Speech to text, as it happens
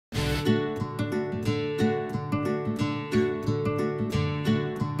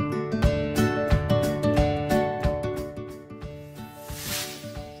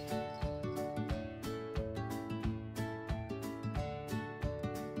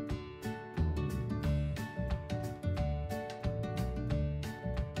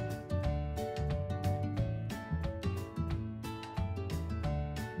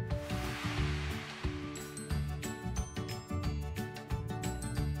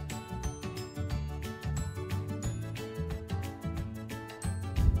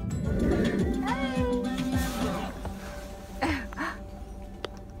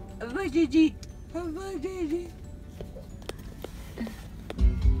Gigi. Bye-bye, Gigi.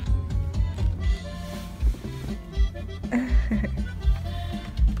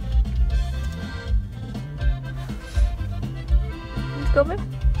 Let's go, babe.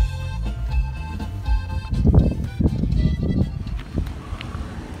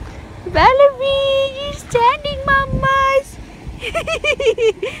 Valerie, you're standing, mamas.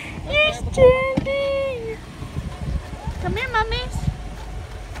 You're standing. Come here, mummies.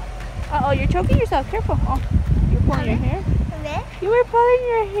 Uh-oh, you're choking yourself. Careful. Oh, you're pulling your hair. You were pulling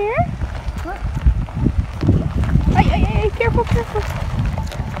your hair? What? Ay, careful, careful.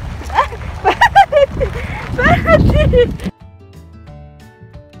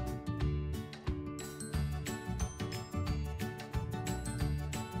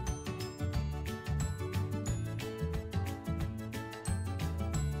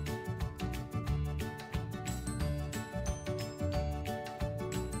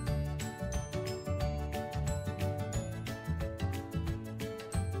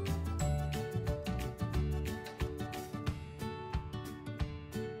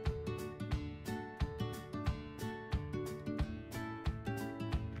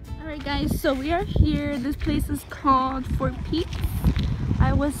 Alright guys, so we are here. This place is called Four Peaks.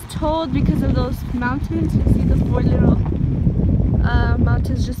 I was told because of those mountains, you see the four little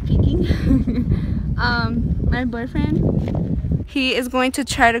mountains just peaking. My boyfriend, he is going to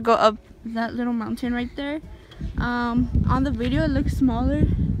try to go up that little mountain right there. On the video it looks smaller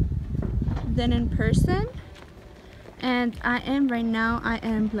than in person, and I am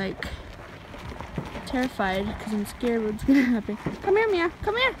like terrified because I'm scared what's gonna happen. Come here, Mia,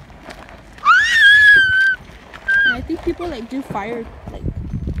 come here. And I think people like do fire, like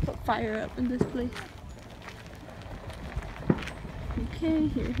put fire up in this place. Okay,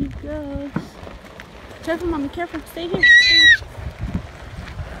 here he goes. Careful, mommy, careful. Stay here. Stay here.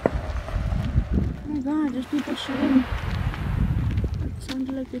 Oh my god, there's people shooting. It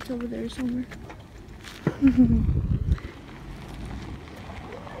sounded like it's over there somewhere.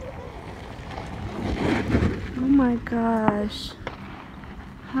 Oh my gosh.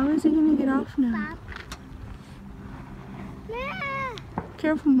 How is he gonna get off now?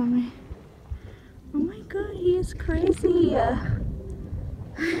 Careful, mommy. Oh my god, he is crazy. That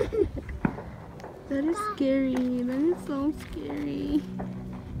is scary. That is so scary.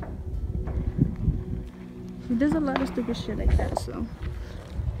 He does a lot of stupid shit like that, so.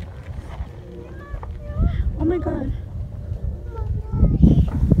 Oh my god.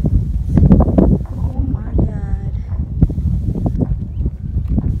 Oh my god.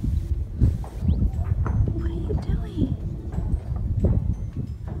 What are you doing?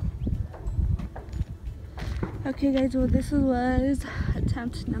 Okay guys, well this was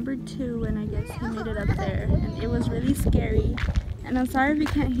attempt number 2, and I guess he made it up there, and it was really scary, and I'm sorry if you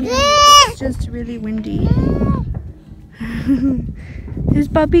can't hear me, it's just really windy. Is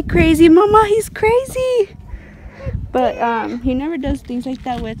Puppy crazy? Mama, he's crazy! But he never does things like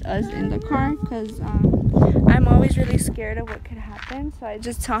that with us in the car, because I'm always really scared of what could happen, so I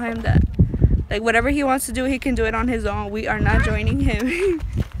just tell him that like whatever he wants to do, he can do it on his own. We are not joining him.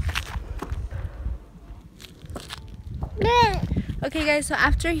 Okay guys, so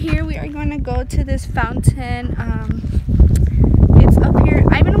after here we are going to go to this fountain. It's up here.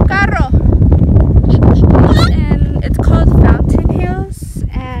 Ay, ven un carro! And it's called Fountain Hills,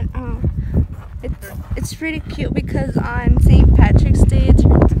 and it's pretty cute because on St. Patrick's Day it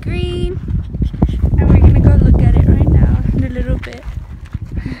turns green, and we're gonna go look at it right now in a little bit.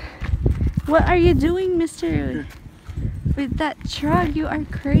 What are you doing, mister? With that truck? You are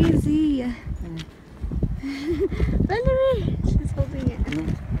crazy. Valerie, she's holding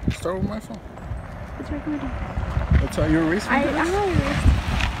it. Start with my phone. It's recording. That's how you're racing? I'm erased.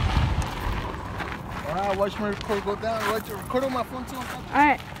 Wow, watch my record go down. Watch your record on my phone too.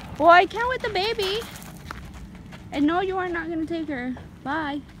 Alright. Well, I can't with the baby. And no, you are not going to take her.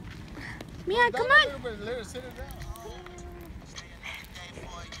 Bye. Mia, come on. Let her sit it down.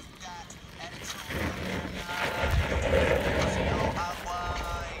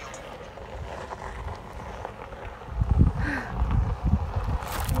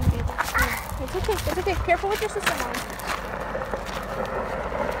 It's okay. Careful with your sister, Mom.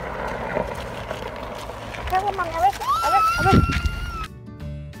 Careful, Mom. A ver.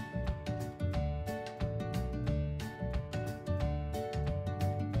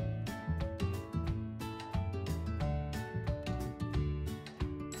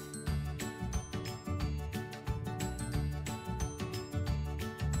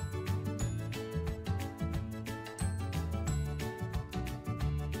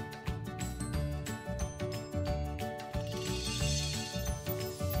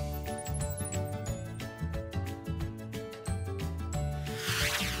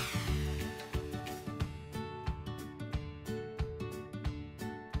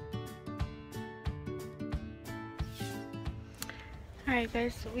 Alright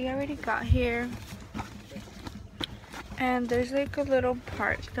guys, so we already got here. And there's like a little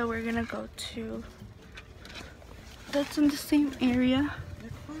park that we're gonna go to. That's in the same area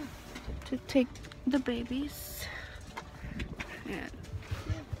to take the babies. And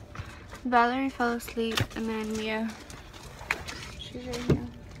Valerie fell asleep and then Mia, she's right here.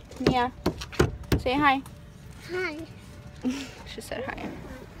 Mia, say hi. Hi. She said hi.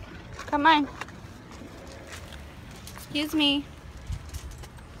 Come on. Excuse me.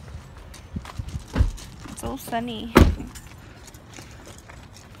 It's so sunny.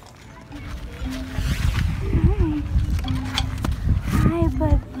 Hi,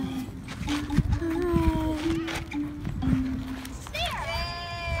 bud.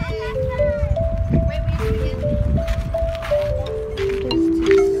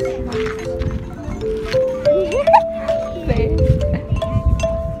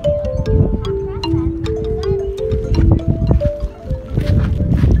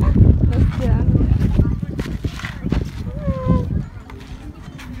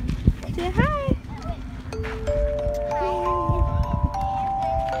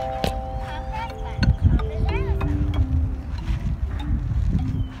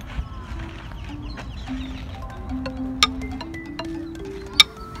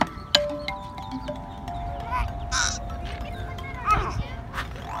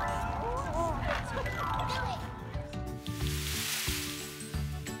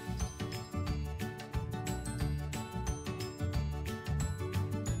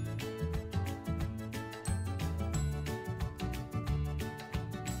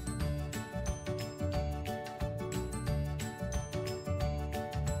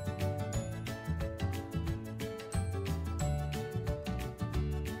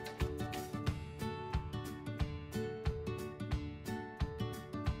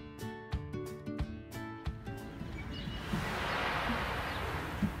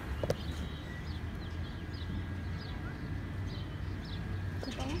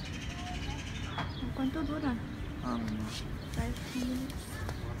 ¿Cuánto dura? 5 minutes.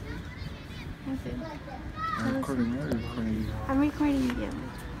 Okay. I'm recording you or recording you? I'm recording you.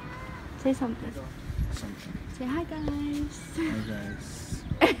 Say something. Something. Say hi guys. Hi guys.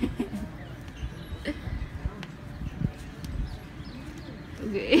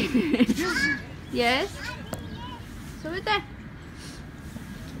 Okay. Yes? Súbete.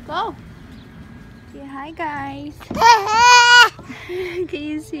 Go. Say hi guys. Can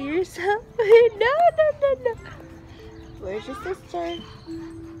you see yourself? No. Where's your sister?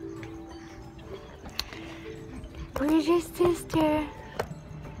 Where's your sister?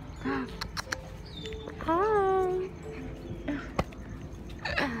 Hi.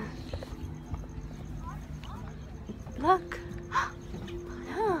 Look.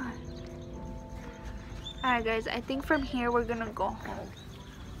 Alright guys, I think from here we're gonna go home.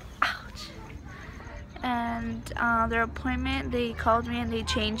 Ouch. And their appointment, they called me and they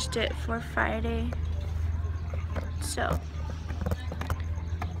changed it for Friday. So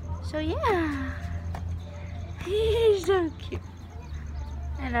yeah. He's so cute.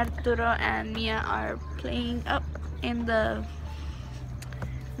 And Arturo and Mia are playing up in the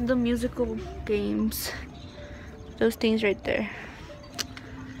musical games. Those things right there.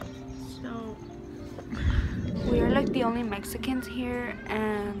 So we are like the only Mexicans here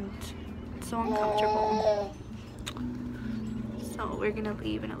and it's so uncomfortable. So we're gonna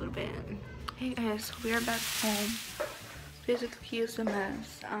leave in a little bit. Hey guys, we are back home. Basically is a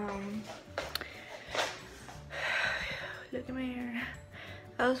mess. Look at my hair.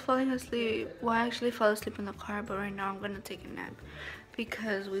 I was falling asleep. Well, I actually fell asleep in the car, but right now I'm gonna take a nap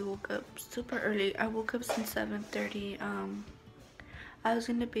because we woke up super early. I woke up since 7:30. I was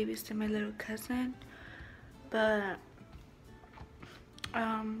gonna babysit my little cousin, but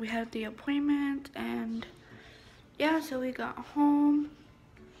we had the appointment and yeah, so we got home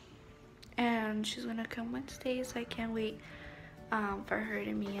and she's gonna come Wednesday, so I can't wait for her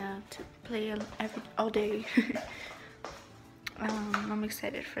and Mia to play all day. I'm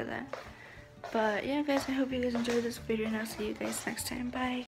excited for that. But yeah guys, I hope you guys enjoyed this video and I'll see you guys next time. Bye.